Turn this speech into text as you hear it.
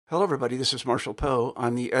Hello, everybody. This is Marshall Poe.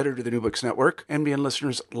 I'm the editor of the New Books Network. NBN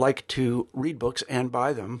listeners like to read books and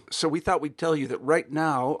buy them. So we thought we'd tell you that right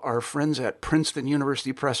now, our friends at Princeton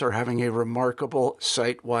University Press are having a remarkable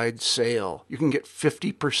site-wide sale. You can get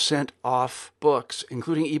 50% off books,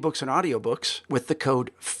 including ebooks and audiobooks, with the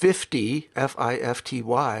code 50,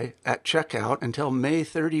 F-I-F-T-Y, at checkout until May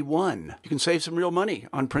 31. You can save some real money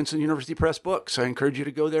on Princeton University Press books. I encourage you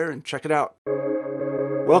to go there and check it out.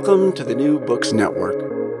 Welcome to the New Books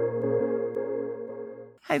Network.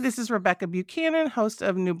 Hi, this is Rebecca Buchanan, host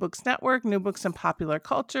of New Books Network, New Books and Popular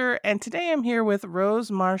Culture, and today I'm here with Rose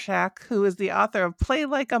Marshack, who is the author of Play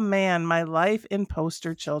Like a Man, My Life in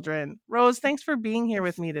Poster Children. Rose, thanks for being here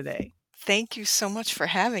with me today. Thank you so much for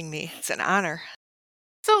having me. It's an honor.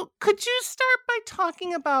 So could you start by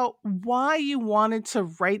talking about why you wanted to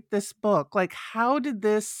write this book? Like, how did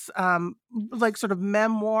this, sort of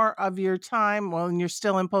memoir of your time, well, and you're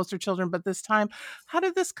still in Poster Children, but this time, how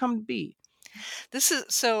did this come to be?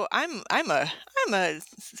 I'm a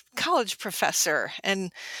college professor,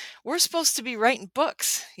 and we're supposed to be writing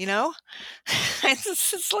books, you know?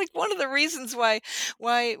 It's like one of the reasons why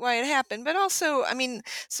it happened. But also, I mean,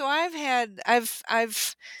 so I've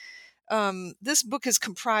this book is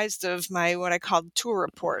comprised of my what I call tour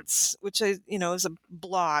reports, which is a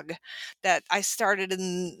blog that I started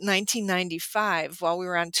in 1995 while we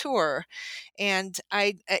were on tour, and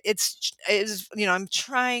I've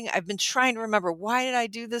been trying to remember, why did I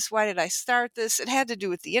do this? Why did I start this? It had to do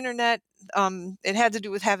with the internet. It had to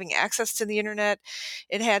do with having access to the internet.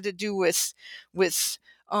 It had to do with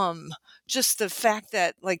just the fact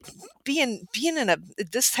that, like, being in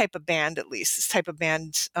this type of band, at least this type of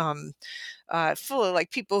band, full of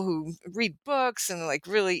like people who read books and like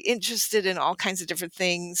really interested in all kinds of different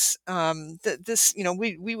things.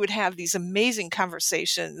 We would have these amazing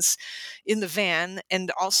conversations in the van, and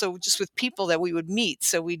also just with people that we would meet.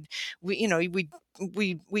 So we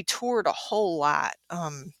toured a whole lot.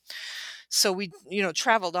 So we,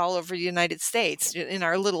 traveled all over the United States in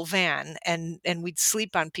our little van, and we'd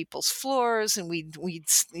sleep on people's floors, and we'd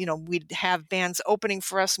have bands opening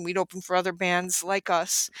for us, and we'd open for other bands like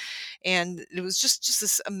us. And it was just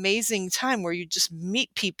this amazing time where you'd just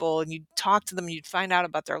meet people and you'd talk to them, and you'd find out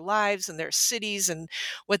about their lives and their cities and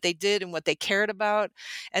what they did and what they cared about.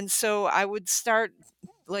 And so I would start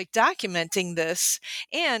like documenting this.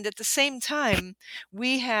 And at the same time,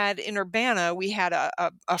 we had in Urbana, we had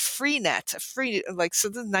a free net, so this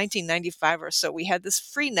is 1995 or so, we had this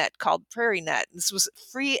free net called Prairie Net. This was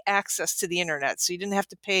free access to the internet. So you didn't have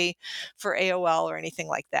to pay for AOL or anything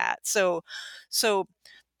like that. So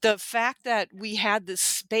the fact that we had this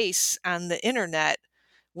space on the internet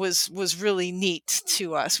was really neat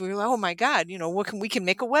to us. We were like, oh my God, we can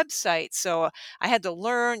make a website. So I had to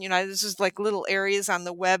learn, this is like little areas on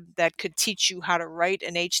the web that could teach you how to write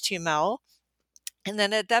an HTML. And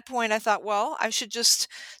then at that point I thought, well, I should just,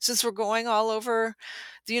 since we're going all over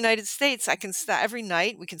the United States, I can every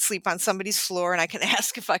night we can sleep on somebody's floor, and I can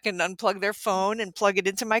ask if I can unplug their phone and plug it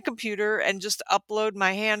into my computer and just upload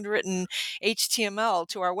my handwritten HTML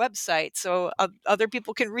to our website, so other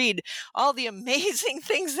people can read all the amazing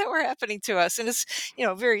things that were happening to us. And it's,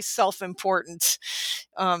 very self-important,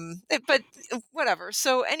 but whatever.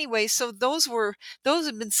 So anyway, so those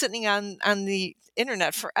have been sitting on the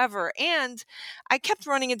internet forever. And I kept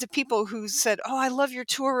running into people who said, oh, I love your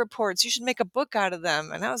tour reports, you should make a book out of them.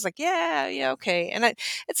 And I was like, yeah, okay. And at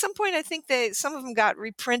some point, I think some of them got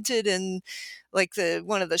reprinted in like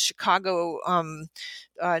one of the Chicago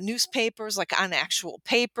newspapers, like on actual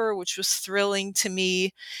paper, which was thrilling to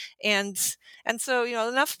me. And so,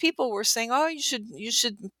 enough people were saying, oh, you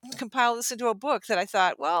should compile this into a book, that I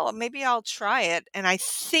thought, well, maybe I'll try it. And I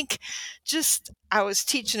think I was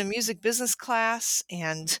teaching a music business class,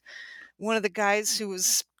 and one of the guys who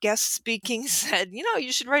was guest speaking said,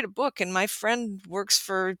 you should write a book, and my friend works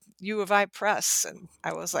for U of I Press. And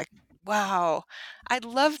I was like, wow, I'd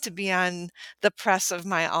love to be on the press of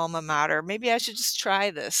my alma mater. Maybe I should just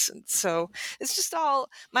try this. And so it's just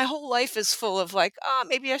my whole life is full of like, oh,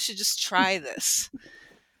 maybe I should just try this.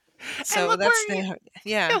 So look that's where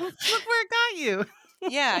it got you.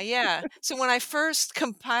 Yeah. So when I first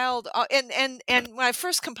compiled and when I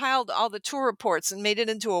first compiled all the tour reports and made it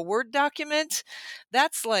into a Word document,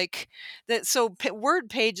 that's like that. So Word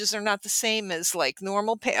pages are not the same as like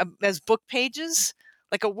normal as book pages.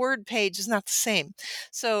 like a word page is not the same.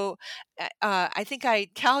 So I think I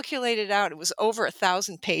calculated out it was over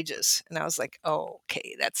 1,000 pages, and I was like, "Oh,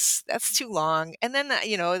 okay, that's too long." And then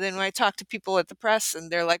then when I talk to people at the press,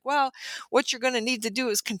 and they're like, "Well, what you're going to need to do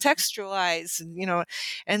is contextualize, and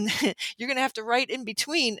you're going to have to write in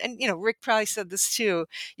between." And Rick probably said this too.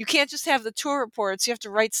 You can't just have the tour reports; you have to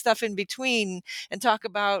write stuff in between and talk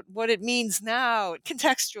about what it means now,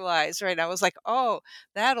 contextualize, right? I was like, "Oh,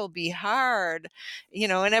 that'll be hard,"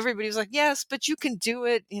 and everybody was like, "Yes, but you can do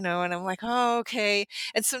it," and I'm like, "Oh, okay."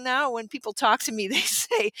 And so now when people talk to me, they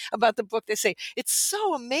say about the book, they say, "It's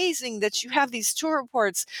so amazing that you have these tour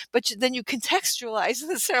reports, but then you contextualize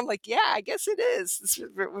this." And I'm like, "Yeah, I guess it is.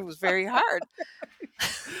 It was very hard."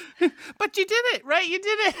 But you did it, right? You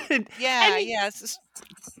did it. Yeah, And yeah.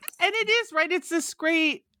 and it is, right? It's this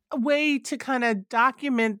great way to kind of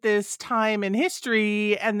document this time in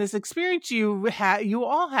history and this experience you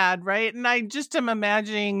all had, right? And I just am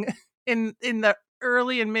imagining in the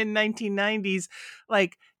early and mid 1990s,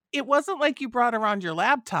 like, it wasn't like you brought around your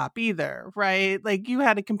laptop either, right? Like, you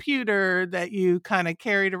had a computer that you kind of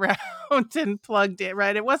carried around and plugged it,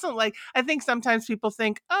 right? It wasn't like, I think sometimes people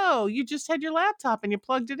think, oh, you just had your laptop and you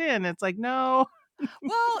plugged it in. It's like, no.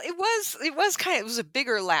 Well, it was a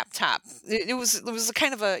bigger laptop. It was a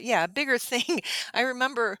kind of a bigger thing. I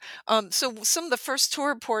remember so some of the first tour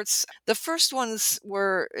reports, the first ones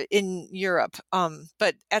were in Europe.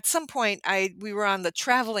 But at some point we were on the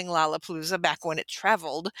traveling Lollapalooza back when it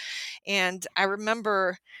traveled, and I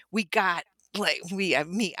remember we got like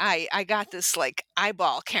I got this like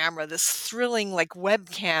eyeball camera, this thrilling like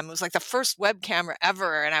webcam. It was like the first web camera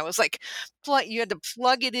ever, and I was like, you had to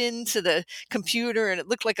plug it into the computer, and it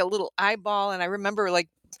looked like a little eyeball. And I remember like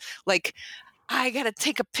I gotta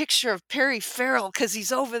take a picture of Perry Farrell because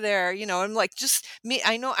he's over there, I'm like, just me.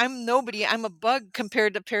 I know I'm nobody. I'm a bug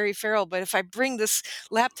compared to Perry Farrell, but if I bring this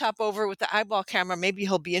laptop over with the eyeball camera, maybe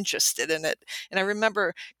he'll be interested in it. And I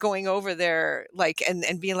remember going over there, like, and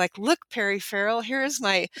being like, "Look, Perry Farrell, here's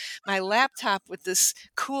my laptop with this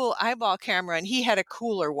cool eyeball camera," and he had a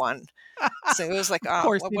cooler one. So it was like, Of "Oh,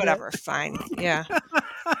 course you did. whatever, fine, yeah."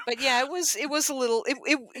 But yeah, it was a little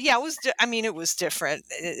yeah, it was I mean, it was different.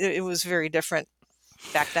 It was very different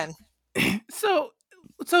back then. So,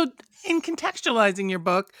 so in contextualizing your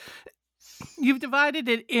book, you've divided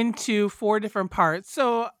it into 4 different parts.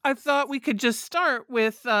 So I thought we could just start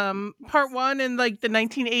with part 1 in like the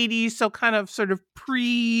 1980s, so kind of sort of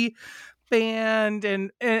pre band and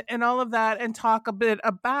all of that, and talk a bit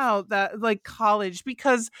about that, like college,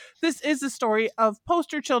 because this is a story of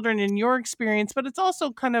poster children in your experience, but it's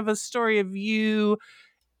also kind of a story of you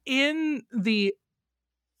in the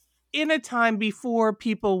in a time before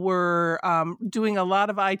people were doing a lot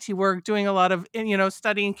of IT work, doing a lot of,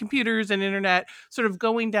 studying computers and internet, sort of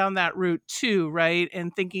going down that route too, right?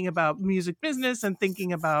 And thinking about music business and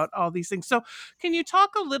thinking about all these things. So, can you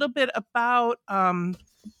talk a little bit about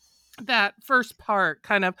that first part,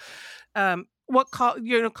 kind of what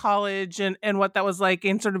college and what that was like,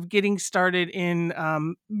 and sort of getting started in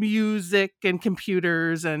music and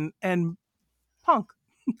computers and punk?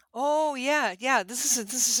 Oh, yeah, yeah. This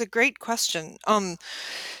is a great question.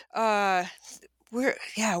 Uh, where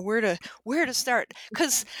to start?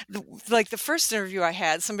 Because like the first interview I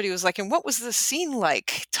had, somebody was like, "And what was the scene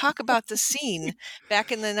like? Talk about the scene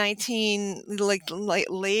back in the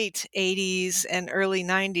late 80s and early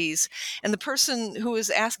 90s." And the person who was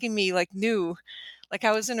asking me like knew. Like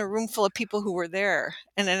I was in a room full of people who were there.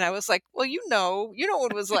 And then I was like, "Well, you know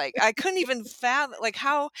what it was like." I couldn't even fathom like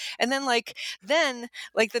how. And then like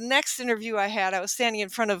the next interview I had, I was standing in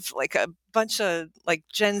front of like a bunch of like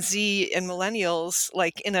Gen Z and millennials,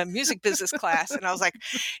 like in a music business class. And I was like,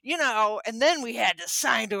 and then we had to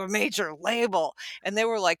sign to a major label. And they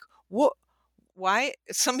were like, "What? Why?"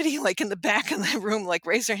 Somebody like in the back of the room, like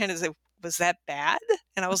raised their hand and said, "Was that bad?"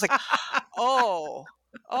 And I was like, "Oh,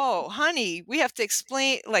 oh, honey, we have to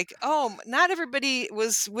explain, like, oh, not everybody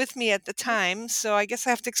was with me at the time, so I guess I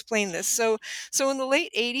have to explain this." So in the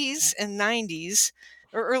late 80s and 90s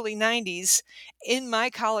or early 90s, in my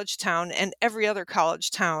college town and every other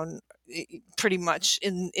college town, pretty much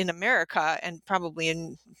in America and probably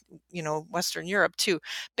in Western Europe too,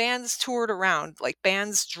 bands toured around. Like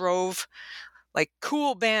bands drove like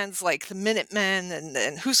cool bands like the Minutemen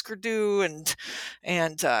and Husker Du and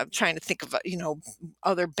trying to think of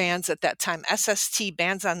other bands at that time. SST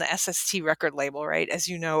bands on the SST record label, right? As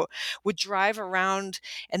you know, would drive around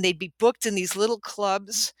and they'd be booked in these little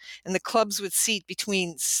clubs, and the clubs would seat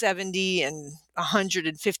between 70 and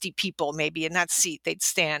 150 people maybe, and not seat. They'd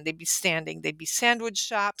stand. They'd be standing. They'd be sandwich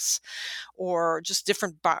shops or just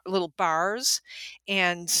different little bars,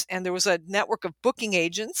 and there was a network of booking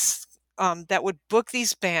agents that would book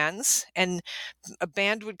these bands, and a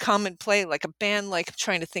band would come and play, like a band, like I'm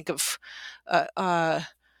trying to think of, uh, uh,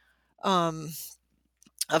 um,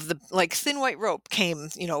 of the like Thin White Rope came,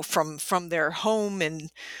 from their home,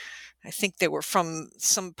 and I think they were from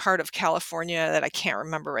some part of California that I can't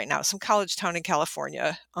remember right now, some college town in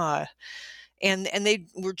California. And they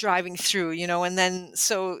were driving through, and then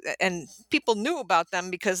and people knew about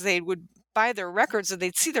them because they would buy their records, or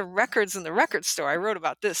they'd see their records in the record store. I wrote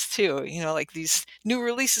about this too, like these new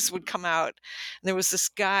releases would come out, and there was this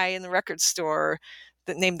guy in the record store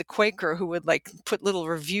that named the Quaker who would like put little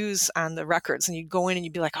reviews on the records, and you'd go in and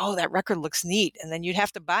you'd be like, oh, that record looks neat, and then you'd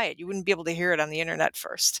have to buy it. You wouldn't be able to hear it on the internet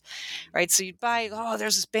first, right? So you'd buy, oh,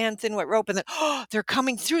 there's this band Thin White Rope, and then, oh, they're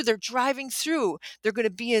coming through, they're driving through, they're going to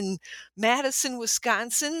be in Madison,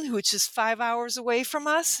 Wisconsin, which is 5 hours away from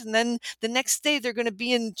us, and then the next day they're going to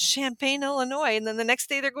be in Champaign, Illinois, and then the next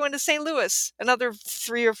day they're going to St. Louis, another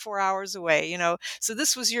 3 or 4 hours away. So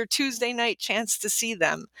this was your Tuesday night chance to see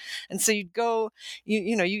them, and so you'd go.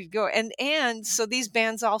 You'd go, and so these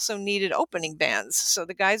bands also needed opening bands. So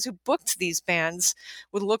the guys who booked these bands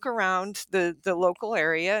would look around the local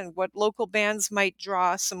area and what local bands might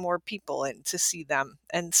draw some more people in to see them.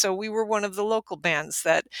 And so we were one of the local bands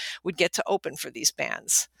that would get to open for these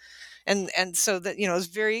bands. And so that, it was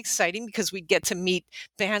very exciting because we'd get to meet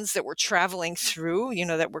bands that were traveling through,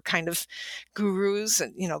 that were kind of gurus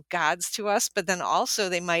and, gods to us. But then also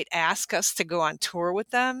they might ask us to go on tour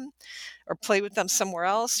with them or play with them somewhere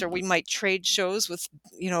else, or we might trade shows with,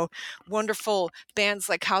 wonderful bands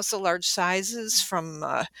like House of Large Sizes from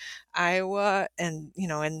Iowa, and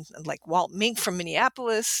like Walt Mink from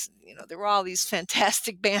Minneapolis. There were all these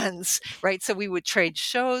fantastic bands, right? So we would trade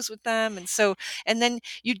shows with them, and then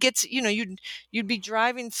you'd get to, you'd be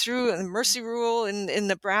driving through the Mercy Rule in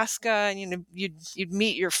Nebraska, and you'd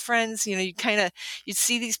meet your friends. You'd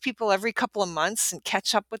see these people every couple of months and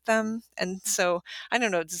catch up with them. And so I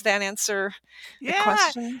don't know, does that answer the Yeah,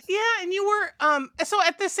 question? yeah, and you were so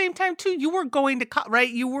at the same time too, you were going to right?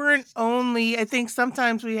 You weren't only, I think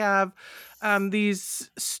sometimes we have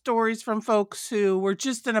these stories from folks who were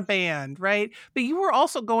just in a band, right? But you were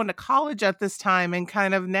also going to college at this time and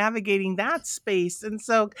kind of navigating that space. And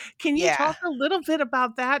so can you Yeah. talk a little bit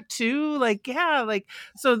about that too? Like, yeah, like,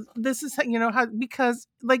 so this is, how, because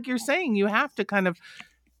like you're saying, you have to kind of,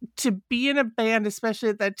 to be in a band, especially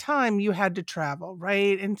at that time, you had to travel,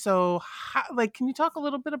 right? And so, like, can you talk a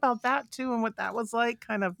little bit about that too, and what that was like,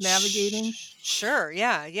 kind of navigating? Sure.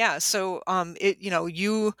 Yeah. Yeah. So, it,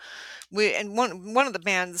 we and one of the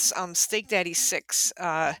bands, Steak Daddy Six,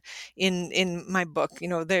 in my book,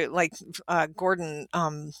 they're like Gordon,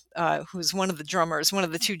 who's one of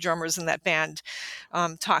the two drummers in that band,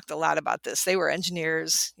 talked a lot about this. They were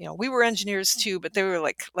engineers. We were engineers too, but they were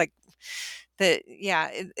like that.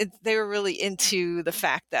 Yeah, they were really into the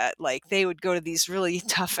fact that like they would go to these really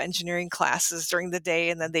tough engineering classes during the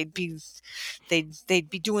day, and then they'd be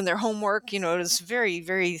doing their homework. It was very,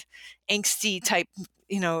 very angsty type,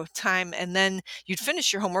 time. And then you'd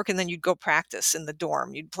finish your homework and then you'd go practice in the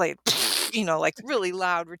dorm. You'd play, like really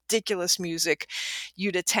loud, ridiculous music.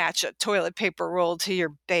 You'd attach a toilet paper roll to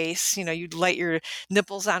your bass. You'd light your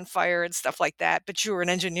nipples on fire and stuff like that. But you were an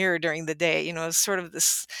engineer during the day. It was sort of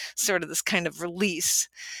this kind of release.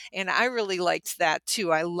 And I really liked that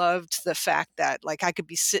too. I loved the fact that like I could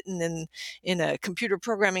be sitting in a computer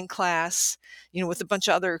programming class, with a bunch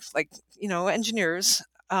of other like, engineers,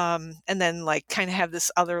 and then like kind of have this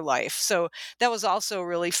other life. So that was also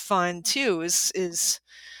really fun too, is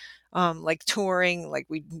like touring, like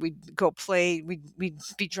we'd go play, we'd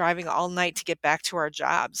be driving all night to get back to our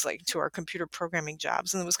jobs, like to our computer programming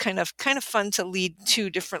jobs. And it was kind of fun to lead two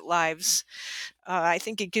different lives. I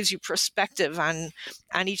think it gives you perspective on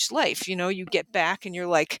each life. You get back and you're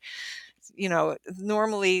like,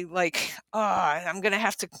 normally like, oh, I'm going to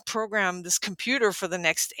have to program this computer for the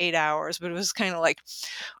next 8 hours. But it was kind of like,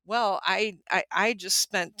 well, I just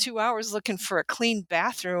spent 2 hours looking for a clean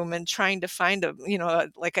bathroom and trying to find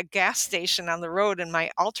like a gas station on the road, and my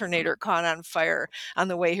alternator caught on fire on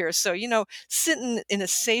the way here. So, sitting in a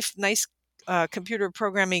safe, nice computer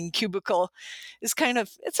programming cubicle is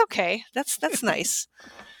it's okay. That's nice.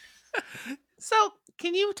 So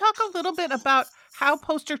can you talk a little bit about how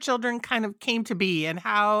Poster Children kind of came to be and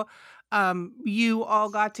how you all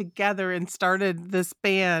got together and started this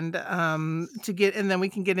band to get, and then we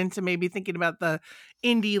can get into maybe thinking about the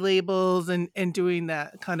indie labels and doing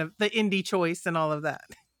that kind of the indie choice and all of that.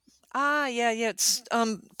 Yeah. It's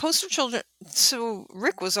Poster Children. So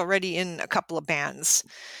Rick was already in a couple of bands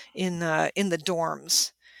in the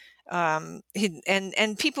dorms. And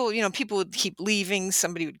people, people would keep leaving.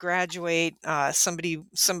 Somebody would graduate.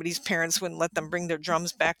 Somebody's parents wouldn't let them bring their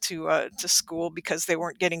drums back to school because they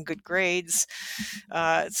weren't getting good grades.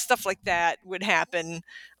 Stuff like that would happen.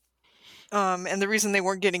 And the reason they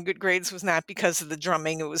weren't getting good grades was not because of the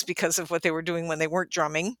drumming; it was because of what they were doing when they weren't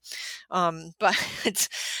drumming. But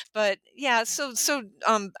but yeah, so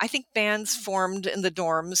I think bands formed in the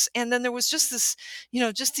dorms, and then there was just this,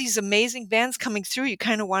 just these amazing bands coming through. You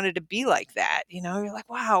kind of wanted to be like that, You're like,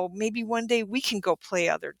 wow, maybe one day we can go play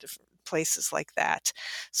other different places like that.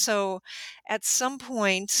 So at some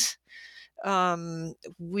point, I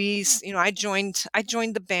joined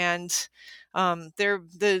the band. The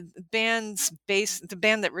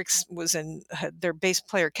band that Rick was in, their bass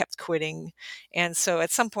player kept quitting, and so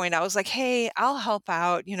at some point I was like, hey, I'll help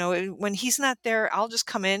out, when he's not there, I'll just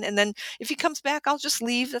come in, and then if he comes back, I'll just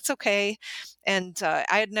leave, that's okay. And I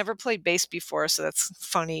had never played bass before, so that's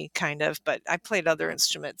funny, kind of, but I played other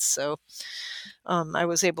instruments, so I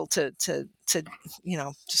was able to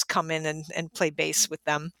just come in and play bass with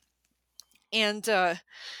them. And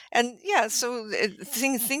yeah, so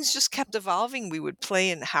things just kept evolving. We would play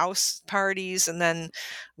in house parties, and then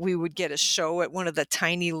we would get a show at one of the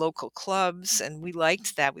tiny local clubs, and we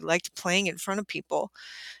liked that. We liked playing in front of people.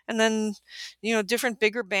 And then, different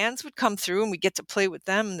bigger bands would come through, and we get to play with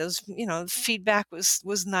them. And those, feedback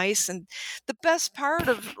was nice. And the best part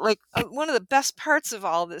of one of the best parts of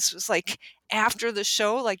all this was like after the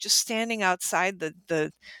show, like just standing outside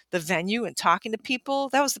the venue and talking to people.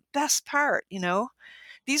 That was the best part.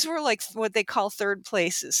 These were like what they call third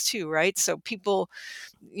places too, right? So people,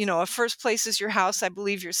 a first place is your house, I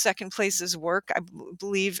believe. Your second place is work, I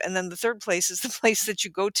believe, and then the third place is the place that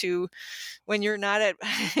you go to when you're not at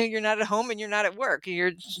you're not at home and you're not at work.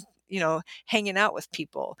 You're hanging out with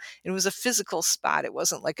people. It was a physical spot. It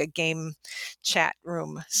wasn't like a game chat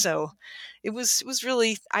room. So it was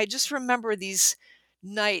really, I just remember these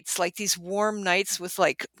nights, like these warm nights with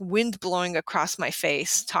like wind blowing across my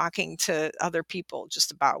face, talking to other people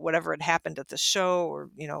just about whatever had happened at the show, or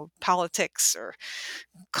politics or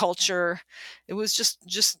culture. It was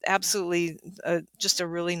just absolutely just a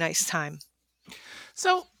really nice time.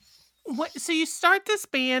 So so you start this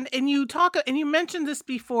band and you talk, and you mentioned this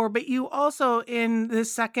before, but you also in the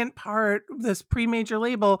second part, this pre-major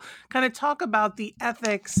label, kind of talk about the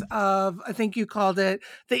ethics of, I think you called it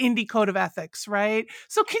the indie code of ethics, right?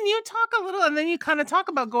 So can you talk a little, and then you kind of talk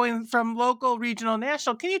about going from local, regional,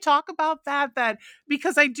 national. Can you talk about that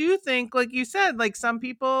because I do think, like you said, like some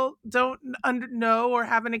people don't know or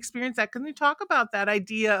haven't experienced that. Can you talk about that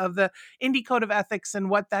idea of the indie code of ethics and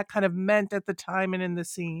what that kind of meant at the time and in the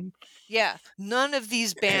scene? Yeah, none of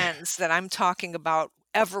these bands that I'm talking about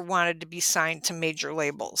ever wanted to be signed to major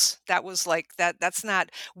labels. That was like that's not,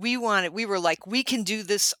 we were like, we can do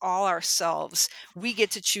this all ourselves. We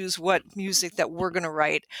get to choose what music that we're going to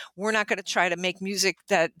write. We're not going to try to make music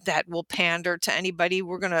that will pander to anybody.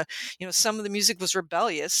 We're going to, some of the music was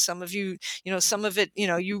rebellious. Some of some of it,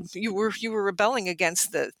 you were rebelling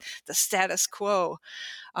against the status quo.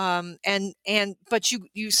 But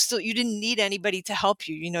you didn't need anybody to help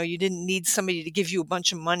you. You didn't need somebody to give you a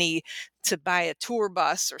bunch of money to buy a tour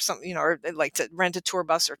bus or something, or like to rent a tour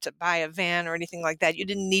bus or to buy a van or anything like that. You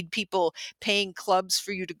didn't need people paying clubs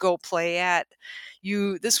for you to go play at.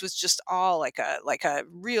 This was just all like a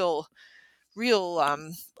real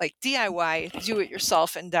like DIY, do it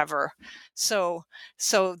yourself endeavor. So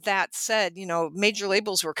that said, major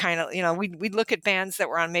labels were kind of, we'd look at bands that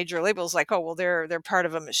were on major labels like, oh well, they're part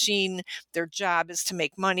of a machine. Their job is to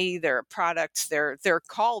make money. They're a product. They're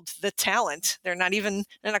called the talent. They're not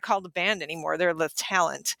called a band anymore. They're the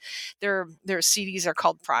talent. Their CDs are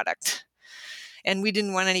called product. And we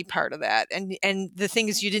didn't want any part of that. And the thing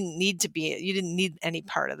is, you didn't need any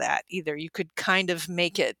part of that either. You could kind of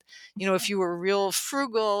make it, if you were real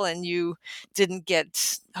frugal and you didn't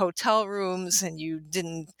get hotel rooms and you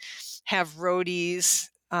didn't have roadies,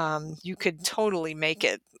 you could totally make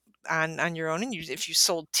it on your own. And if you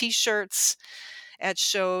sold T-shirts at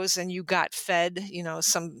shows and you got fed,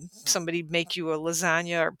 somebody make you a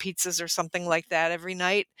lasagna or pizzas or something like that every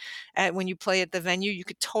night, and when you play at the venue, you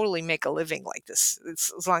could totally make a living like this.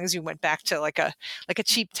 It's, as long as you went back to like a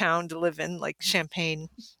cheap town to live in, like Champaign.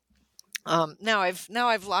 Now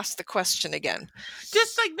I've lost the question again.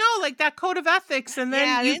 Just like, no, like that code of ethics, and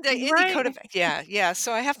then Yeah, the you Indie Code right. of yeah.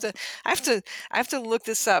 So I have to look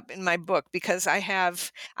this up in my book, because I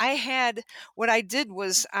had what I did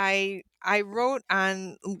was I wrote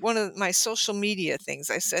on one of my social media things.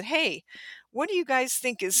 I said, "Hey, what do you guys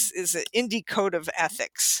think is an Indie Code of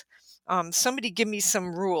Ethics? Somebody give me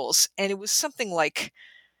some rules." And it was something like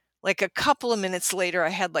a couple of minutes later, I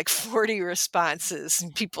had like 40 responses,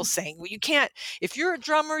 and people saying, well, you can't, if you're a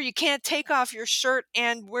drummer, you can't take off your shirt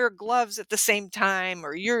and wear gloves at the same time.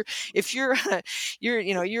 Or if you're,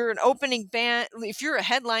 you're an opening band, if you're a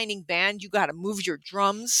headlining band, you got to move your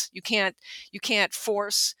drums. You can't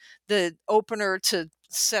force the opener to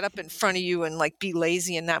set up in front of you and like be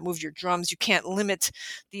lazy and not move your drums. You can't limit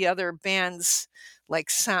the other band's like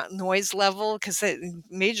sound noise level, because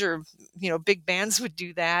major big bands would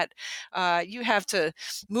do that. You have to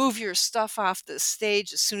move your stuff off the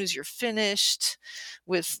stage as soon as you're finished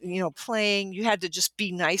with playing. You had to just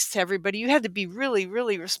be nice to everybody. You had to be really,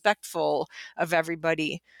 really respectful of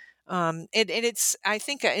everybody. And it's, I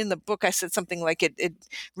think in the book I said something like it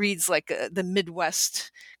reads like the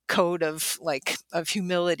Midwest code of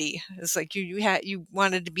humility. It's like you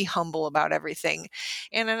wanted to be humble about everything.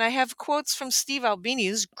 And then I have quotes from Steve Albini,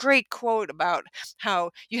 this great quote about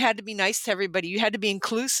how you had to be nice to everybody, you had to be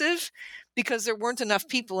inclusive, because there weren't enough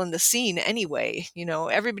people in the scene anyway.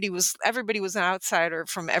 Everybody was an outsider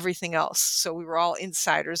from everything else, so we were all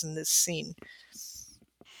insiders in this scene.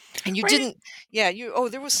 And you Right. didn't,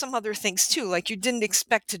 there was some other things too. Like you didn't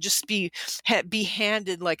expect to just be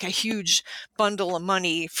handed like a huge bundle of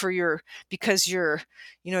money because you're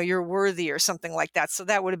worthy or something like that. So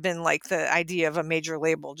that would have been like the idea of a major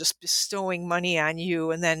label just bestowing money on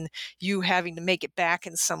you and then you having to make it back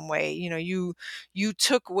in some way. You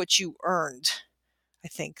took what you earned. I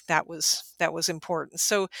think that was important.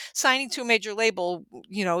 So signing to a major label,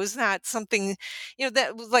 is not something,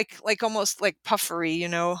 that was like almost like puffery,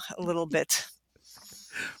 a little bit.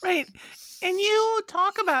 Right. And you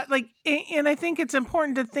talk about like, and I think it's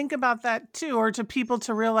important to think about that too, or to people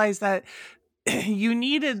to realize that you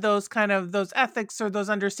needed those kind of those ethics or those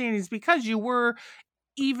understandings, because you were,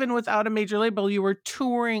 even without a major label, you were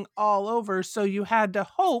touring all over. So you had to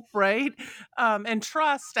hope, right? And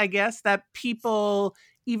trust, I guess, that people,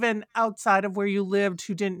 even outside of where you lived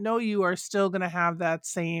who didn't know you, are still going to have that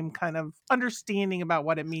same kind of understanding about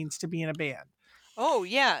what it means to be in a band. Oh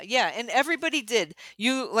yeah, yeah, and everybody did.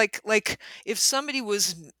 You like if somebody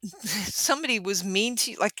was somebody was mean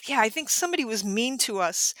to you, like I think somebody was mean to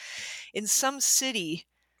us in some city,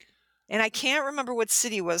 and I can't remember what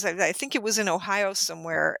city it was. I think it was in Ohio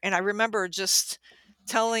somewhere, and I remember just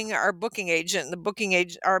telling our booking agent,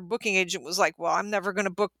 and our booking agent was like, "Well, I'm never going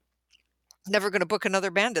to book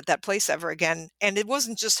another band at that place ever again." And it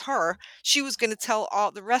wasn't just her. She was going to tell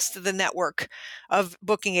all the rest of the network of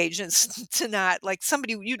booking agents to not, like,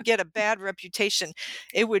 somebody, you'd get a bad reputation.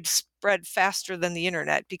 It would spread faster than the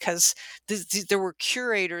internet, because there were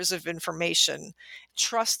curators of information,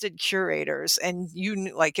 trusted curators. And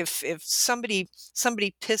like if somebody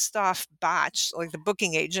pissed off Botch, like the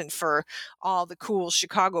booking agent for all the cool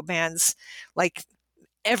Chicago bands, like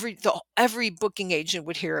every booking agent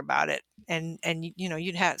would hear about it. And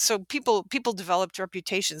you'd have, so people developed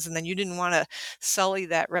reputations, and then you didn't want to sully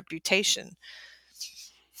that reputation.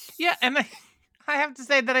 Yeah, and I have to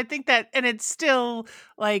say that I think that, and it's still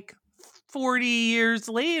like 40 years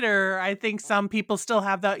later, I think some people still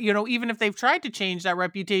have that, even if they've tried to change, that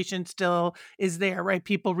reputation still is there, right?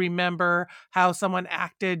 People remember how someone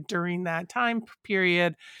acted during that time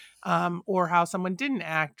period, or how someone didn't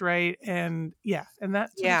act, right? And yeah, and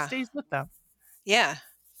that sort of Yeah, stays with them. yeah.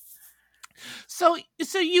 So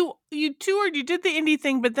you toured, you did the indie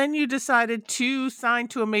thing, but then you decided to sign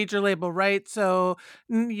to a major label, right? So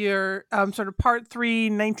your sort of part 3,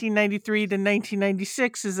 1993 to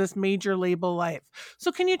 1996, is this major label life.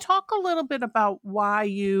 So can you talk a little bit about why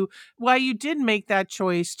you did make that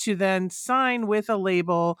choice to then sign with a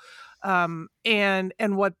label, and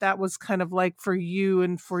what that was kind of like for you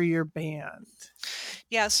and for your band?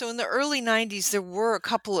 Yeah, so in the early 90s, there were a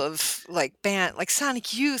couple of like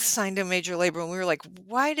Sonic Youth signed to a major label, and we were like,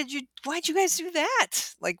 why'd you guys do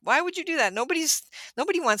that? Like, why would you do that? Nobody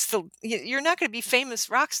wants to, you're not going to be famous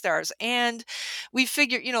rock stars. And we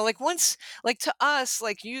figured, like once, like to us,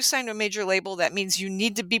 like you sign to a major label, that means you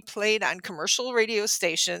need to be played on commercial radio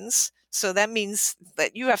stations. So that means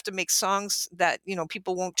that you have to make songs that,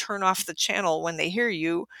 people won't turn off the channel when they hear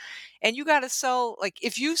you. And you got to sell, like,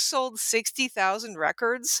 if you sold 60,000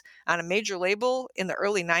 records on a major label in the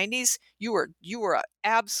early 90s, you were an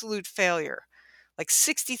absolute failure. like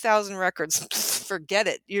 60,000 records. Forget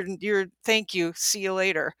it. You're thank you. See you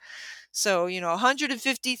later. So,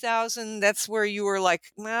 150,000, that's where you were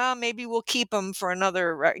like, well, maybe we'll keep them for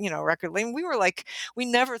another, record label. We were like, we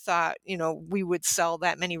never thought, we would sell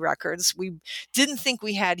that many records. We didn't think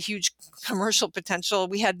we had huge commercial potential.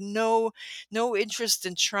 We had no interest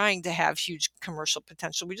in trying to have huge commercial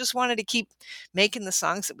potential. We just wanted to keep making the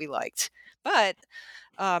songs that we liked. But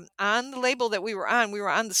on the label that we were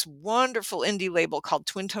on this wonderful indie label called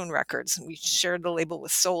Twin Tone Records. And we shared the label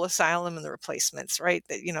with Soul Asylum and the Replacements, right?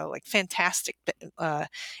 That, like fantastic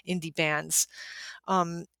indie bands.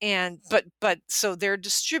 So their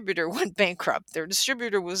distributor went bankrupt. Their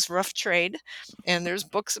distributor was Rough Trade, and there's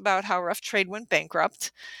books about how Rough Trade went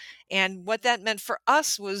bankrupt. And what that meant for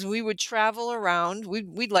us was we would travel around.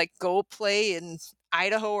 We'd like go play in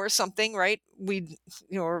Idaho or something, right? We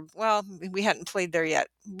hadn't played there yet.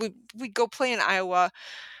 We'd go play in Iowa.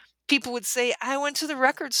 People would say, I went to the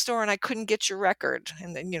record store and I couldn't get your record.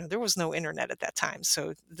 And then, there was no internet at that time.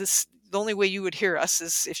 So the only way you would hear us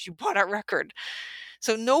is if you bought our record.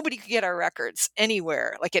 So nobody could get our records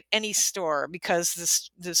anywhere, like at any store, because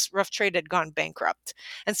this Rough Trade had gone bankrupt.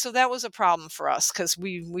 And so that was a problem for us, because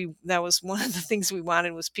that was one of the things we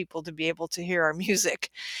wanted, was people to be able to hear our music.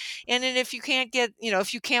 And then if you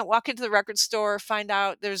can't walk into the record store, find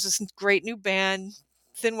out there's this great new band,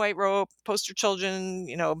 Thin White Rope, Poster Children,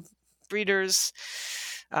 Breeders,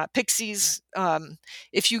 Pixies.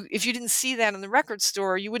 If you didn't see that in the record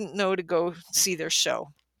store, you wouldn't know to go see their show.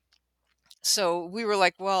 So we were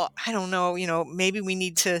like, well, I don't know, maybe we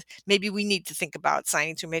need to think about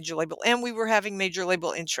signing to a major label. And we were having major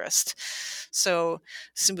label interest. So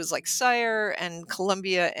it was like Sire and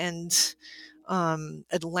Columbia and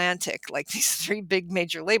Atlantic, like these three big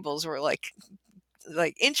major labels were like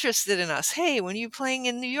interested in us. Hey, when are you playing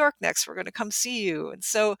in New York next? We're going to come see you. And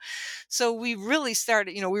so we really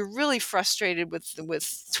started, we were really frustrated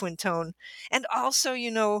with Twin Tone. And also,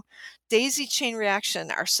 Daisy Chain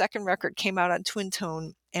Reaction, our second record, came out on Twin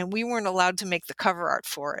Tone, and we weren't allowed to make the cover art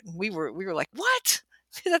for it. And we were like, what?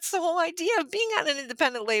 That's the whole idea of being on an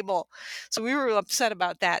independent label. So we were upset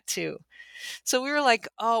about that too. So we were like,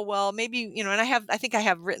 oh, well, maybe, and I think I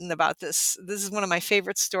have written about this. This is one of my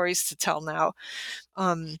favorite stories to tell now.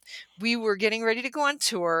 We were getting ready to go on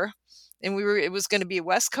tour, and it was going to be a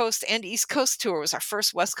West Coast and East Coast tour. It was our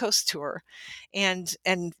first West Coast tour. And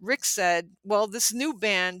Rick said, well, this new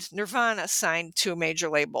band, Nirvana, signed to a major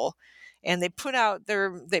label, and they put out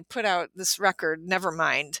this record,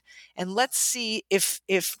 Nevermind. And let's see if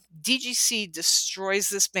DGC destroys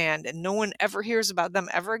this band and no one ever hears about them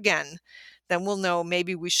ever again, then we'll know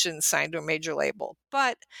maybe we shouldn't sign to a major label.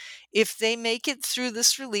 But if they make it through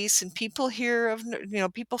this release and people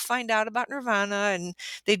people find out about Nirvana and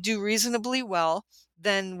they do reasonably well,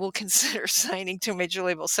 then we'll consider signing to a major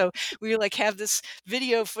label. So we have this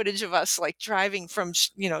video footage of us driving from,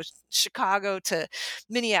 Chicago to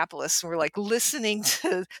Minneapolis. And we're listening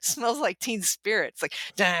to Smells Like Teen Spirit. It's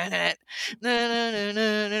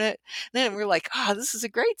and we're like, oh, this is a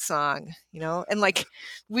great song, and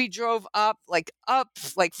we drove up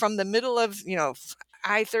from the middle of,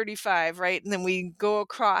 I-35, right? And then we go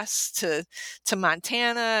across to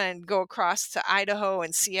Montana and go across to Idaho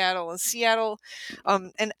and Seattle.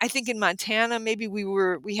 And I think in Montana, maybe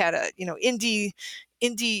we had a, indie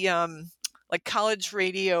college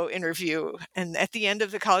radio interview. And at the end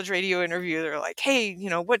of the college radio interview, they're like, hey,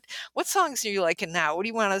 what songs are you liking now? What do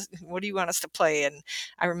you want us to play? And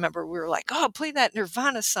I remember we were like, oh, play that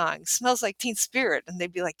Nirvana song, Smells Like Teen Spirit. And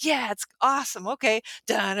they'd be like, yeah, it's awesome. Okay.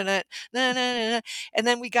 Da-da-da, da-da-da. And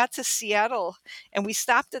then we got to Seattle and we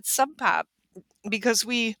stopped at Sub Pop because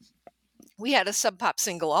we had a Sub Pop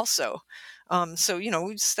single also. So,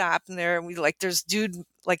 we stopped in there and there's dude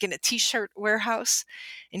in a t-shirt warehouse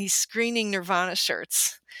and he's screening Nirvana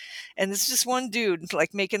shirts. And it's just one dude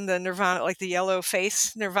making the Nirvana, the yellow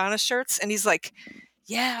face Nirvana shirts. And he's like,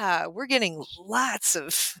 yeah, we're getting lots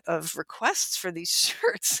of requests for these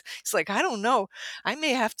shirts. It's I don't know. I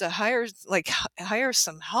may have to hire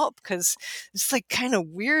some help because it's kind of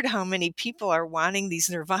weird how many people are wanting these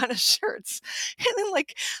Nirvana shirts. And then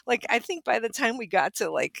I think by the time we got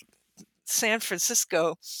to San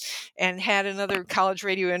Francisco and had another college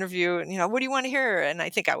radio interview and, what do you want to hear? And I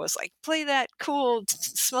think I was like, play that cool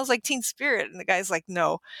Smells Like Teen Spirit. And the guy's like,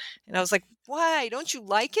 no. And I was like, why? Don't you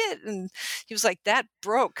like it? And he was like, that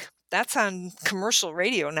broke. That's on commercial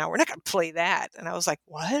radio now. We're not going to play that. And I was like,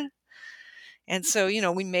 what? And so,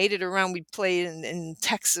 we made it around. We played in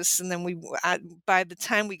Texas. And then by the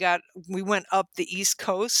time we went up the East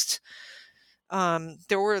Coast,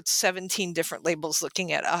 there were 17 different labels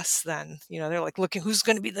looking at us then. They're looking, who's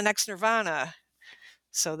going to be the next Nirvana?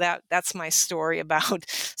 So that's my story about.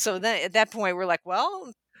 So then at that point we're like,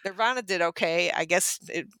 well, Nirvana did okay. I guess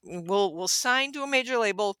we'll sign to a major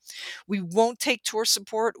label. We won't take tour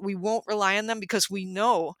support. We won't rely on them because we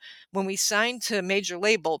know when we sign to a major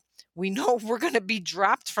label, we know we're going to be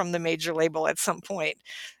dropped from the major label at some point.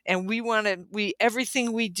 And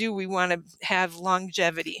everything we do, we want to have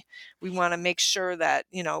longevity. We want to make sure that,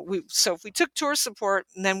 so if we took tour support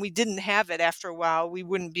and then we didn't have it after a while, we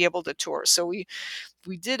wouldn't be able to tour. So we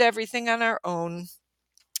did everything on our own.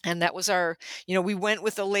 And that was we went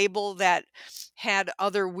with a label that had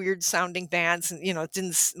other weird sounding bands, and it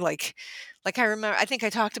didn't I remember, I think I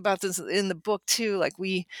talked about this in the book too. Like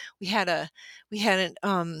we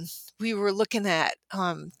were looking at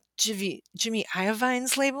Jimmy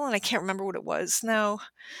Iovine's label, and I can't remember what it was now.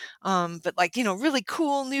 But really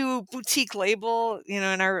cool new boutique label,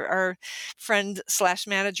 and our friend /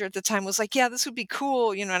 manager at the time was like, yeah, this would be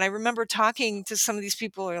cool, and I remember talking to some of these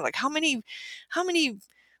people, and like, how many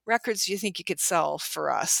records do you think you could sell for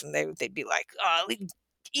us? And they'd be like,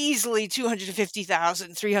 easily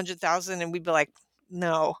 250,000, 300,000. And we'd be like,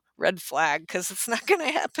 no, red flag, because it's not going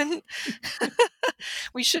to happen.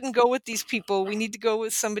 We shouldn't go with these people. We need to go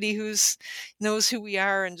with somebody who's knows who we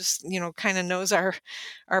are and just, kind of knows our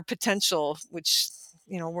potential, which,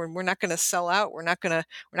 we're not going to sell out. We're not going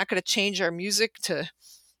to change our music to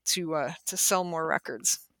sell more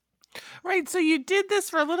records. Right. So you did this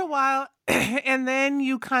for a little while and then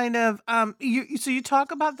you kind of you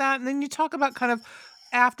talk about that, and then you talk about kind of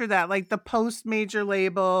after that, like the post major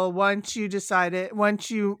label, once you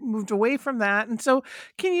moved away from that. And so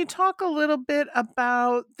can you talk a little bit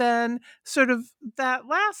about then sort of that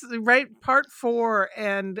last, right, part 4,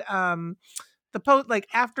 and the post, like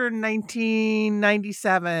after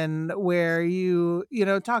 1997, where you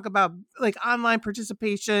talk about like online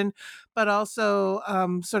participation, but also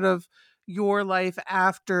sort of your life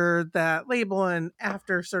after that label and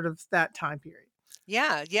after sort of that time period.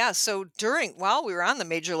 Yeah. So while we were on the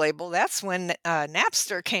major label, that's when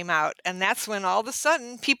Napster came out, and that's when all of a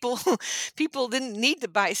sudden people didn't need to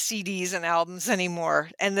buy CDs and albums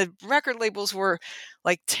anymore, and the record labels were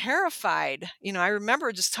like terrified. I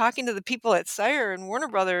remember just talking to the people at Sire and Warner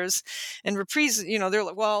Brothers and Reprise. They're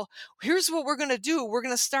like, "Well, here's what we're going to do. We're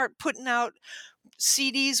going to start putting out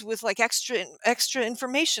CDs with like extra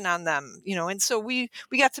information on them, and so we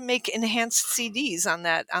got to make enhanced CDs on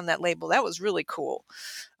that label. That was really cool.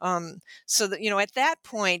 So that at that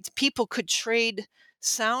point people could trade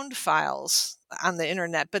sound files on the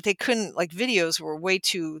internet, but they couldn't, like videos were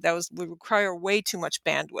would require way too much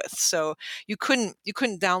bandwidth. So you couldn't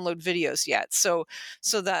download videos yet. So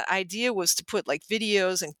the idea was to put like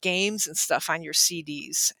videos and games and stuff on your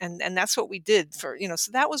CDs. And that's what we did so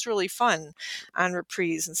that was really fun on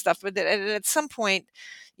Reprise and stuff. But at some point,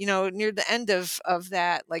 near the end of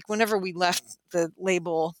that, like whenever we left the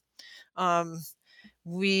label,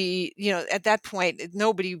 we at that point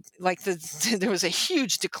nobody there was a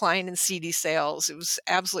huge decline in CD sales. It was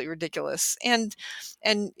absolutely ridiculous. And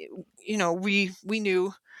we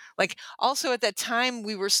knew, like, also at that time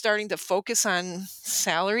we were starting to focus on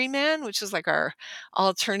Salaryman, which is like our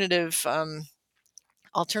alternative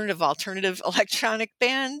electronic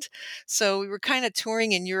band. So we were kind of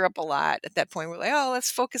touring in Europe a lot at that point. We're like, oh, let's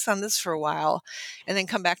focus on this for a while and then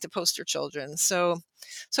come back to Poster Children. So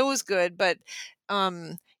it was good. But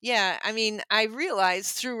yeah, I mean, I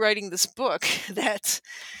realized through writing this book that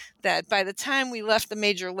by the time we left the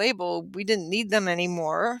major label, we didn't need them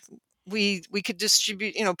anymore. We could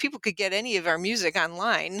distribute, people could get any of our music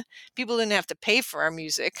online. People didn't have to pay for our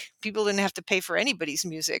music. People didn't have to pay for anybody's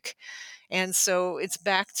music. And so it's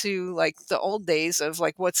back to like the old days of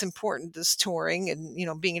like what's important is touring and,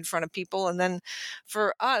 being in front of people. And then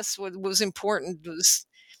for us, what was important was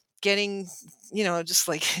getting, just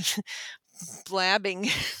like blabbing,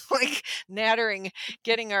 like nattering,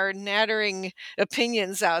 getting our nattering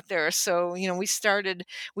opinions out there. So,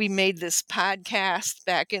 we made this podcast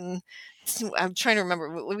back in, I'm trying to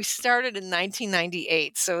remember, we started in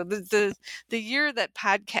 1998. So the year that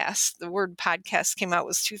the word podcast came out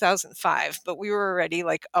was 2005, but we were already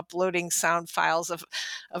like uploading sound files of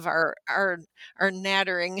our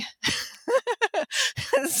nattering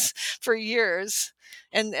for years.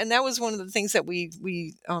 And that was one of the things that we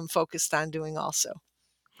focused on doing also.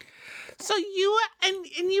 So you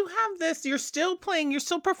have this, you're still playing, you're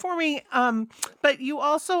still performing, but you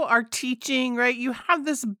also are teaching, right? You have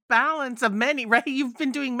this balance of many, right? You've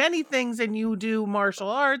been doing many things and you do martial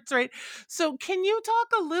arts, right? So can you talk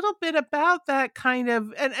a little bit about that kind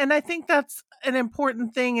of, and I think that's an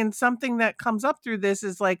important thing, and something that comes up through this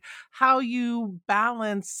is like how you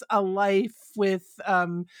balance a life with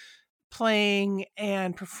playing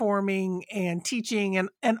and performing and teaching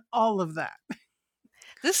and all of that.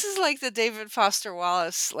 This is like the David Foster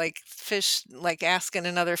Wallace, like fish, like asking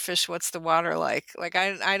another fish, "What's the water like?" Like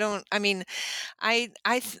I don't. I mean, I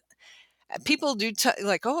people do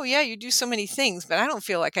like, "Oh yeah, you do so many things," but I don't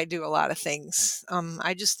feel like I do a lot of things.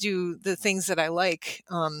 I just do the things that I like.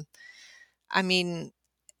 I mean,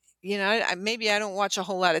 maybe I don't watch a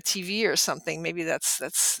whole lot of TV or something. Maybe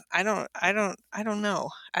that's I don't know.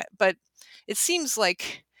 But it seems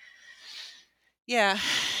like, yeah,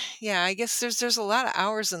 yeah. I guess there's a lot of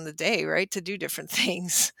hours in the day, right, to do different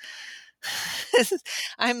things.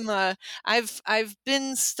 I'm I've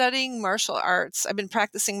been studying martial arts. I've been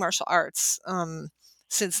practicing martial arts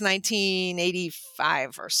since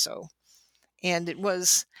 1985 or so. And it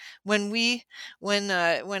was when we when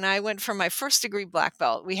I went for my first degree black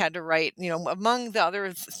belt, we had to write, among the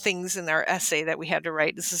other things in our essay that we had to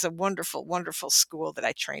write. This is a wonderful, wonderful school that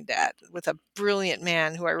I trained at with a brilliant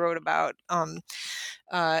man who I wrote about.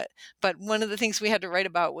 Uh, but one of the things we had to write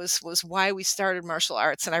about was why we started martial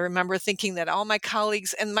arts. And I remember thinking that all my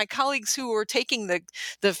colleagues who were taking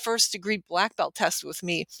the first degree black belt test with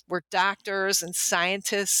me were doctors and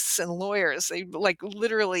scientists and lawyers. They, like,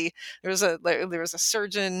 literally, there was a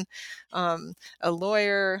surgeon, a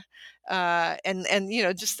lawyer, and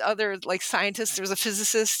just other, like, scientists. There was a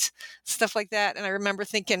physicist, stuff like that. And I remember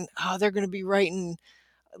thinking, oh, they're going to be writing,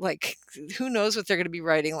 like, who knows what they're going to be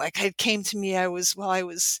writing. Like, it came to me, I was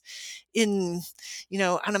in,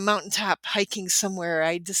 on a mountaintop hiking somewhere,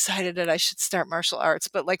 I decided that I should start martial arts.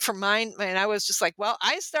 But, like, for mine, man, I was just like, well,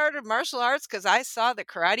 I started martial arts because I saw the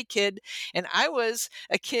Karate Kid, and I was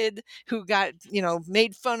a kid who got,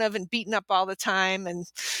 made fun of and beaten up all the time. And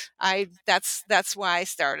that's why I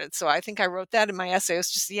started. So I think I wrote that in my essay. It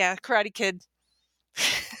was just, yeah, Karate Kid,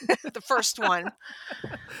 the first one.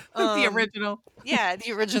 The original. Yeah,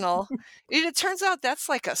 the original. It turns out that's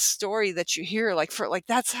like a story that you hear, like,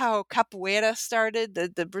 that's how capoeira started,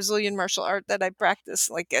 the Brazilian martial art that I practice.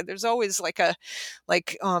 Like, there's always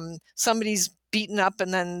somebody's beaten up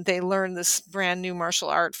and then they learn this brand new martial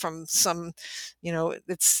art from some,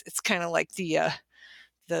 it's kind of like it's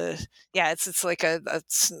like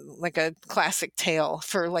a classic tale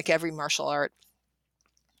for, like, every martial art.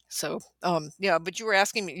 So, yeah, but were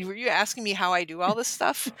you asking me how I do all this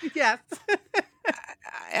stuff? Yes.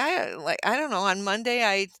 I don't know. On Monday,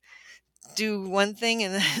 I do one thing,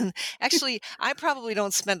 and then actually, I probably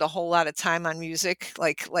don't spend a whole lot of time on music.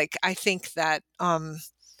 Like I think that, I'm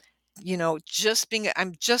just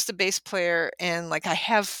a bass player, and, like, I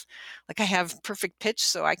have perfect pitch,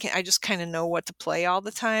 so I just kind of know what to play all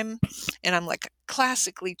the time, and I'm, like,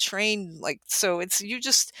 classically trained, like, so it's you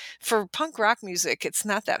just for punk rock music, it's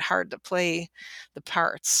not that hard to play the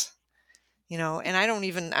parts. And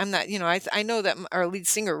I'm not, I know that our lead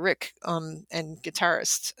singer, Rick, and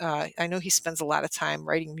guitarist, I know he spends a lot of time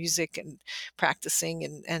writing music and practicing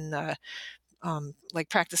and like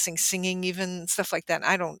practicing singing, even stuff like that.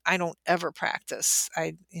 I don't ever practice.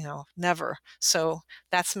 Never. So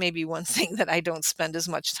that's maybe one thing that I don't spend as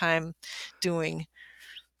much time doing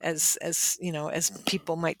as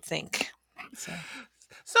people might think.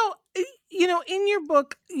 So, in your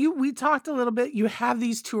book, we talked a little bit, you have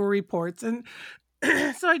these tour reports, and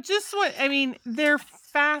so I mean, they're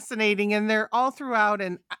fascinating and they're all throughout.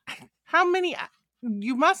 And how many,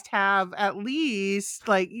 you must have at least,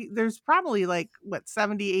 like, there's probably, like, what,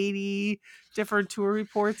 70, 80 different tour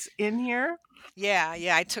reports in here? Yeah,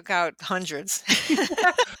 I took out hundreds.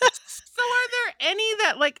 So are there any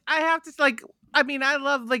that, like, I have to, like, I mean, I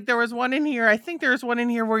love, like, there was one in here. I think there was one in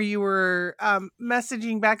here where you were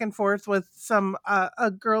messaging back and forth with some a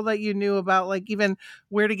girl that you knew about, like, even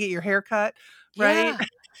where to get your hair cut, right?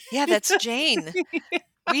 Yeah, that's Jane.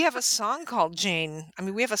 We have a song called Jane. I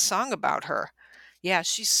mean, we have a song about her. Yeah,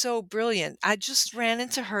 she's so brilliant. I just ran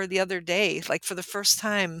into her the other day, like, for the first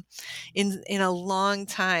time in a long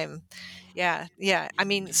time. Yeah. I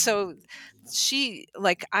mean, so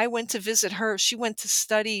I went to visit her. She went to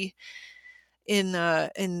study in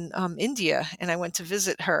India, and I went to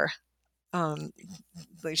visit her. Um,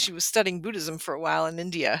 like, she was studying Buddhism for a while in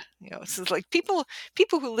India. So it's like people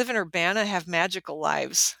who live in Urbana have magical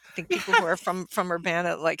lives. I think people who are from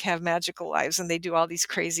Urbana, like, have magical lives, and they do all these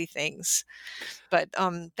crazy things. But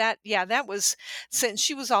that was, since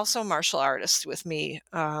she was also a martial artist with me.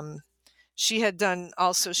 She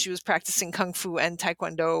was practicing kung fu and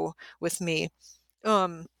taekwondo with me.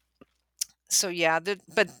 So yeah, that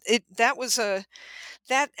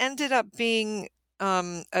ended up being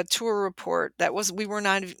a tour report.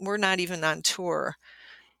 We're not even on tour.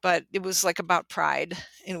 but it was like about pride,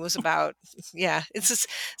 and it was about, yeah, it's just,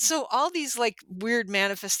 so all these like weird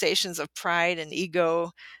manifestations of pride and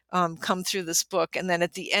ego come through this book. And then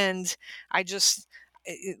at the end, I just,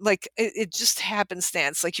 it just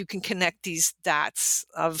happenstance, like you can connect these dots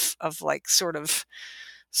of like sort of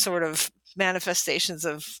manifestations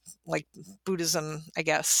of like Buddhism, I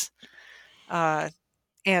guess.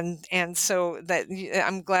 And so that,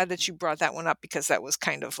 I'm glad that you brought that one up, because that was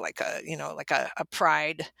kind of like a, like a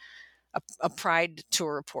pride, a pride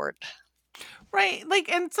tour report. Right. Like,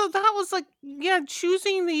 and so that was like, yeah,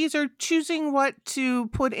 choosing these, or choosing what to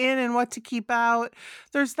put in and what to keep out.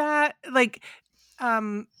 There's that, like,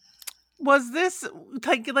 um, was this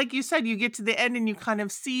like you said, you get to the end and you kind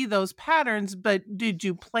of see those patterns, but did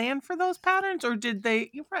you plan for those patterns, or did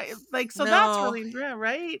they, right? Like, so that's No. really, yeah,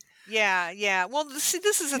 right? Yeah. Well, see,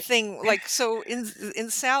 this is a thing. Like, so in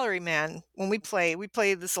Salaryman, when we play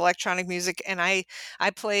this electronic music, and I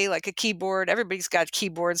play like a keyboard. Everybody's got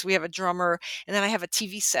keyboards. We have a drummer, and then I have a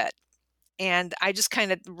TV set. And I just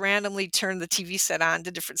kind of randomly turn the TV set on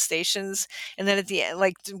to different stations. And then at the end,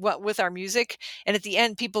 like what with our music, and at the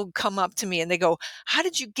end, people come up to me and they go, "How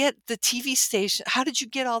did you get the TV station? How did you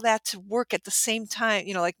get all that to work at the same time?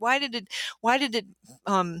 Like, why did it,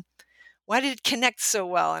 um, why did it connect so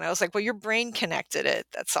well?" And I was like, "Well, your brain connected it.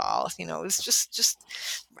 That's all. It's just,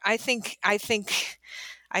 I think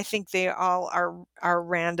they all are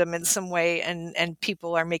random in some way, and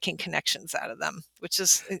people are making connections out of them, which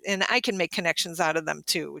is, and I can make connections out of them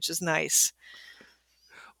too, which is nice."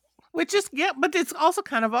 Which is, yeah, but it's also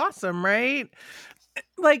kind of awesome, right?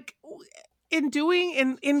 Like, in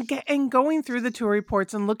doing in going through the tour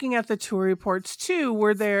reports and looking at the tour reports too,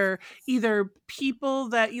 were there either people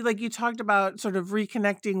that you, like you talked about sort of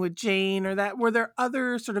reconnecting with Jane, or that were there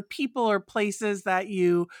other sort of people or places that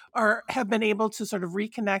you are have been able to sort of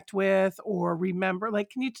reconnect with or remember?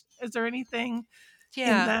 Like, is there anything in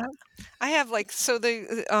Yeah. that? I have like, so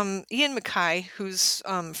the Ian MacKaye, who's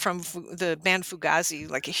from the band Fugazi,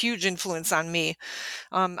 like a huge influence on me.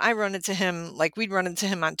 I run into him, like we'd run into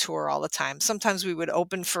him on tour all the time. Sometimes we would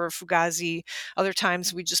open for Fugazi, other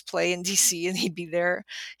times we'd just play in DC and he'd be there,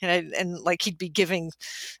 and like he'd be giving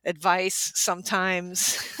advice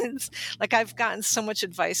sometimes. Like, I've gotten so much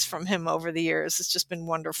advice from him over the years. It's just been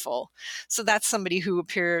wonderful. So that's somebody who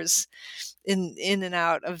appears in and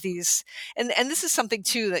out of these. And this is something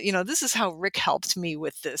too that, this is how Rick helped me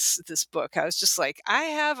with this book. I was just like, I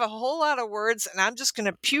have a whole lot of words and I'm just going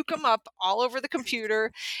to puke them up all over the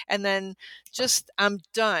computer, and then just, I'm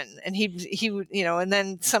done. And he would, and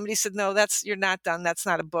then somebody said, "No, you're not done. That's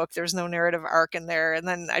not a book. There's no narrative arc in there." And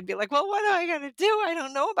then I'd be like, "Well, what am I going to do? I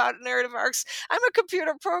don't know about narrative arcs. I'm a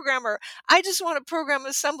computer programmer. I just want to program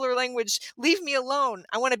assembler language. Leave me alone.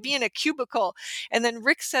 I want to be in a cubicle." And then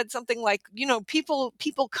Rick said something like,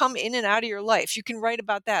 people come in and out of your life. You can write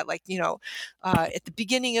about that. Like, at the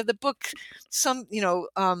beginning of the book,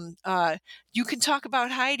 you can talk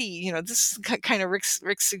about Heidi. This is kind of Rick's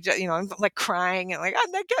suggest. I'm like crying and like,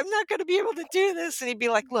 I'm not going to be able to do this. And he'd be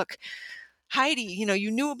like, "Look, Heidi,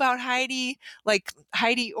 you knew about Heidi, like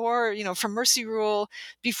Heidi Orr, from Mercy Rule,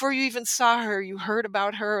 before you even saw her, you heard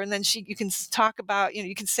about her. And then you can talk about,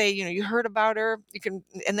 you can say, you heard about her,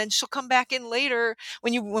 and then she'll come back in later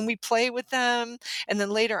when we play with them, and then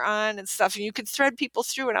later on and stuff, and you could thread people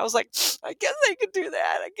through." And I was like, I guess I could do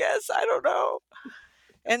that. I guess, I don't know.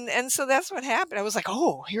 And so that's what happened. I was like,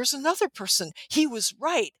 "Oh, here's another person. He was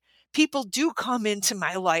right. People do come into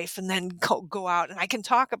my life and then go out, and I can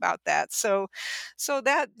talk about that." So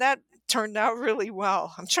that turned out really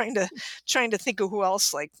well. I'm trying to think of who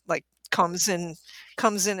else like comes in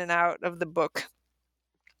and out of the book.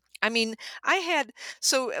 I mean,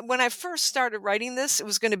 so when I first started writing this, it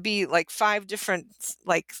was going to be like 5 different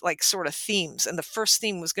like sort of themes, and the first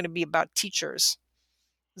theme was going to be about teachers.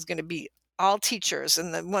 Was going to be all teachers,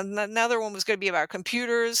 and then another one was going to be about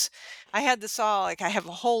computers. I had this all, like, I have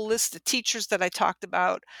a whole list of teachers that I talked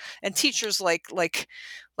about, and teachers like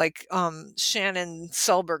Shannon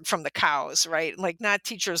Selberg from the Cows, right? Like, not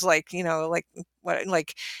teachers like, like what,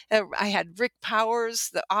 like, I had Rick Powers,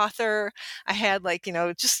 the author. I had, like,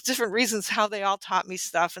 just different reasons how they all taught me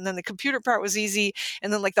stuff. And then the computer part was easy,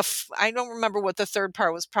 and then like I don't remember what the third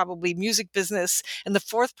part was, probably music business, and the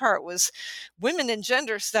fourth part was women and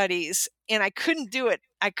gender studies, and I couldn't do it.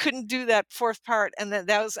 I couldn't do that fourth part, and then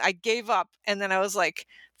I gave up, and then I was like,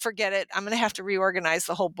 forget it. I'm going to have to reorganize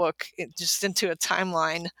the whole book just into a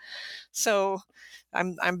timeline. So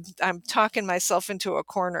I'm talking myself into a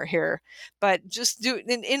corner here, but just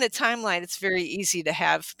in a timeline, it's very easy to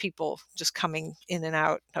have people just coming in and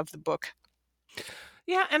out of the book.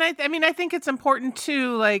 Yeah, and I mean, I think it's important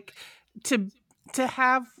too, like, to to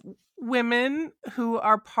have women who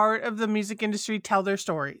are part of the music industry tell their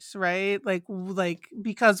stories, right? Like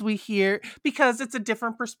because because it's a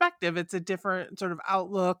different perspective, it's a different sort of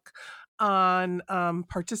outlook on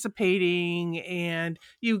participating, and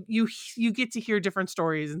you get to hear different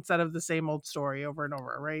stories instead of the same old story over and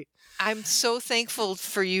over, right? I'm so thankful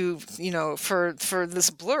for you, for this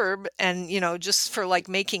blurb and, just for like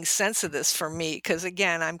making sense of this for me. Cause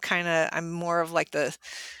again, I'm more of like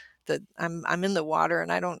I'm in the water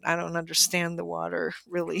and I don't understand the water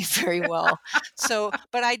really very well. So,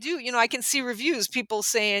 but I do, I can see reviews, people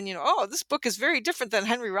saying, oh, this book is very different than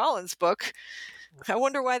Henry Rollins' book. I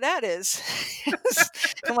wonder why that is.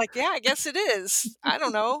 I'm like, yeah, I guess it is. I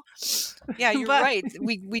don't know. Yeah, you're But right.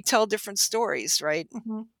 We tell different stories, right?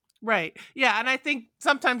 Mhm. Right. Yeah. And I think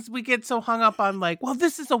sometimes we get so hung up on like, well,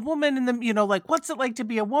 this is a woman and then, like, what's it like to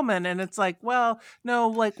be a woman? And it's like, well, no,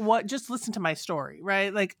 like what, just listen to my story,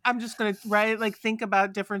 right? Like, I'm just going to, right? Like, think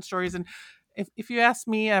about different stories. And if you ask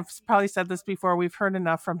me, I've probably said this before, we've heard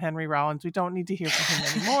enough from Henry Rollins. We don't need to hear from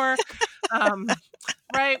him anymore. Um,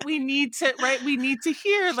 right, we need to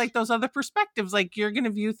hear like those other perspectives, like you're going to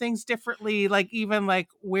view things differently, like even like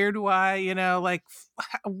where do I, like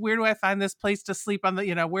where do I find this place to sleep on the,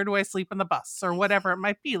 where do I sleep on the bus or whatever it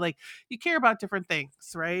might be, like you care about different things,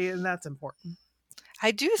 right? And that's important.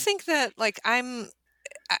 I do think that like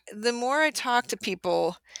the more I talk to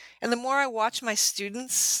people and the more I watch my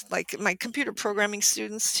students, like my computer programming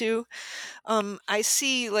students too, I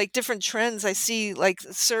see like different trends. I see like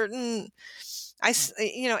certain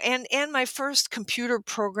and my first computer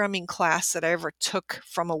programming class that I ever took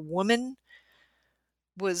from a woman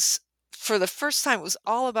was, for the first time, it was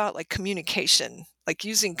all about like communication, like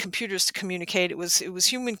using computers to communicate. It was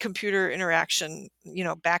human computer interaction,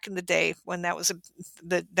 back in the day when that was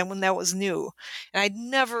when that was new. And I'd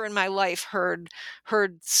never in my life of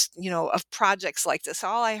projects like this.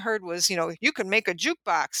 All I heard was, you can make a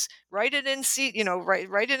jukebox, write it in C,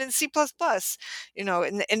 write it in C++,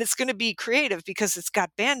 and it's going to be creative because it's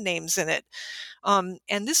got band names in it.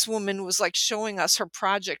 And this woman was like showing us her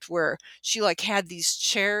project where she like had these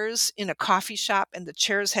chairs in a coffee shop and the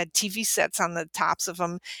chairs had TV sets on the tops of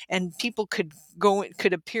them, and people could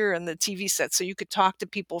appear in the TV set. So you could talk to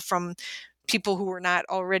people who were not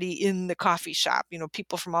already in the coffee shop,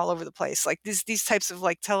 people from all over the place, like these types of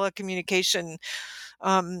like telecommunication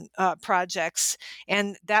projects.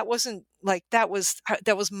 And that wasn't like, that was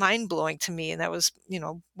mind blowing to me. And that was,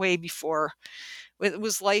 way before it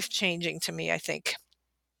was life changing to me, I think.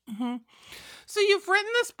 Hmm. So you've written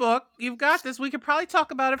this book, you've got this, we could probably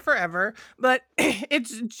talk about it forever, but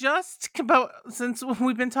it's just about, since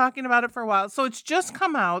we've been talking about it for a while, so it's just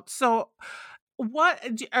come out. So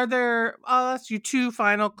are there, I'll ask you two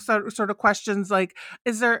final sort of questions, like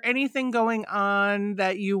is there anything going on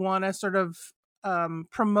that you want to sort of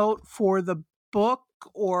promote for the book,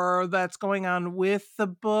 or that's going on with the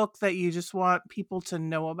book that you just want people to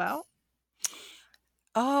know about?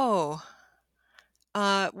 Oh,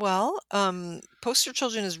 well, Poster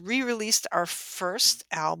Children has re-released our first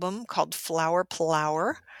album called Flower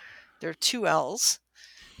Plower. There are two L's.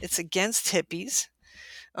 It's against hippies.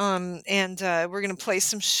 And we're going to play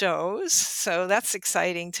some shows. So that's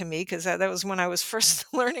exciting to me because that was when I was first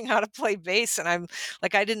learning how to play bass. And I'm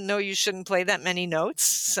like, I didn't know you shouldn't play that many notes.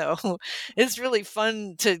 So it's really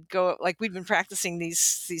fun to go, like we've been practicing these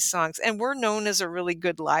songs, and we're known as a really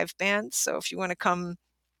good live band. So if you want to come,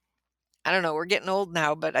 I don't know, we're getting old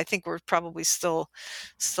now, but I think we're probably still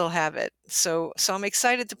have it. So I'm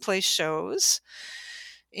excited to play shows.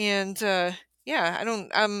 And yeah, I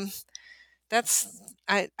don't that's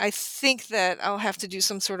I think that I'll have to do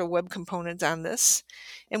some sort of web component on this.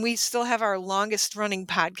 And we still have our longest running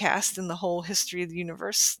podcast in the whole history of the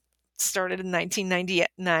universe. Started in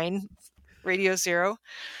 1999, Radio Zero.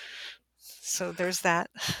 So there's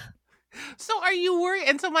that. So are you worried?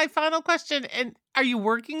 And so my final question, and are you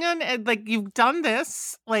working on, and like you've done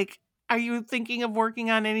this, like are you thinking of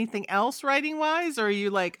working on anything else writing wise, or are you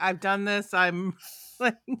like, I've done this, I'm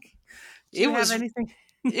like, do It you have was anything?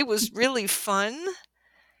 it was really fun.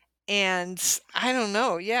 And I don't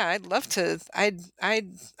know. Yeah, I'd love to. I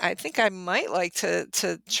think I might like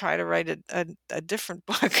to try to write a different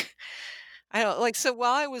book. I don't like, so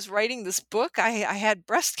while I was writing this book, I had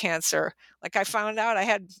breast cancer. Like I found out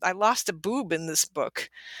I lost a boob in this book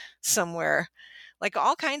somewhere. Like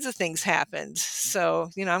all kinds of things happened. So,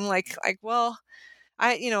 I'm like, well,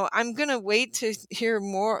 I'm gonna wait to hear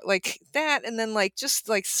more like that. And then like just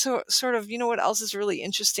like sort of, what else is really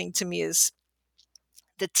interesting to me is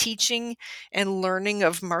the teaching and learning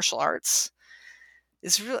of martial arts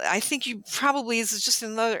is really, I think you probably, this is just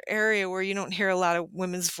another area where you don't hear a lot of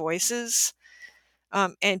women's voices.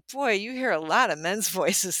 And boy, you hear a lot of men's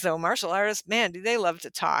voices though. Martial artists, man, do they love to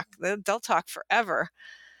talk. They'll talk forever.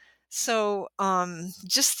 So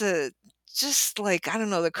just like, I don't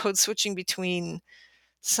know, the code switching between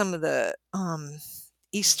some of the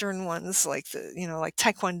Eastern ones, like like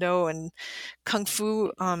Taekwondo and Kung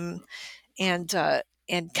Fu,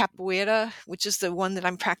 and capoeira, which is the one that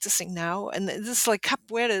I'm practicing now. And this, like,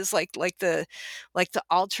 capoeira is like the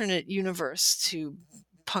alternate universe to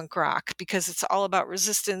punk rock, because it's all about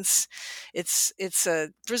resistance. It's a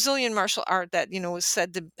Brazilian martial art that was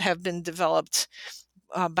said to have been developed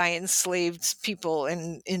by enslaved people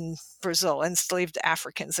in Brazil, enslaved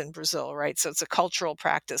Africans in Brazil, right? So it's a cultural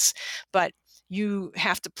practice, but you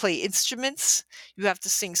have to play instruments, you have to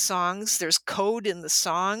sing songs. There's code in the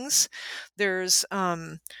songs. There's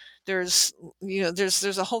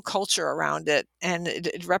there's a whole culture around it, and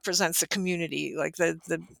it represents a community. Like the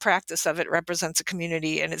practice of it represents a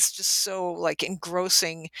community, and it's just so like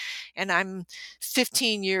engrossing. And I'm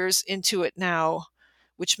 15 years into it now,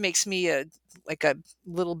 which makes me a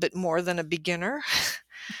little bit more than a beginner,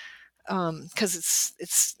 because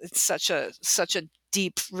it's such a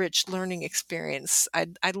deep, rich learning experience.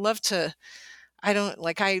 I'd love to.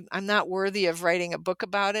 I'm not worthy of writing a book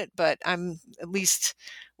about it, but I'm at least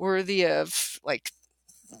worthy of like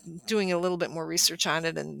doing a little bit more research on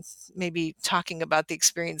it and maybe talking about the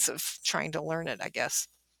experience of trying to learn it, I guess.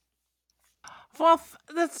 Well,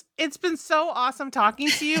 it's been so awesome talking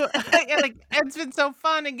to you. It's been so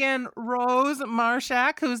fun. Again, Rose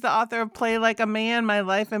Marshack, who's the author of Play Like a Man, My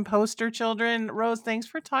Life and Poster Children. Rose, thanks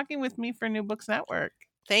for talking with me for New Books Network.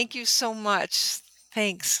 Thank you so much.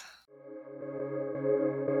 Thanks.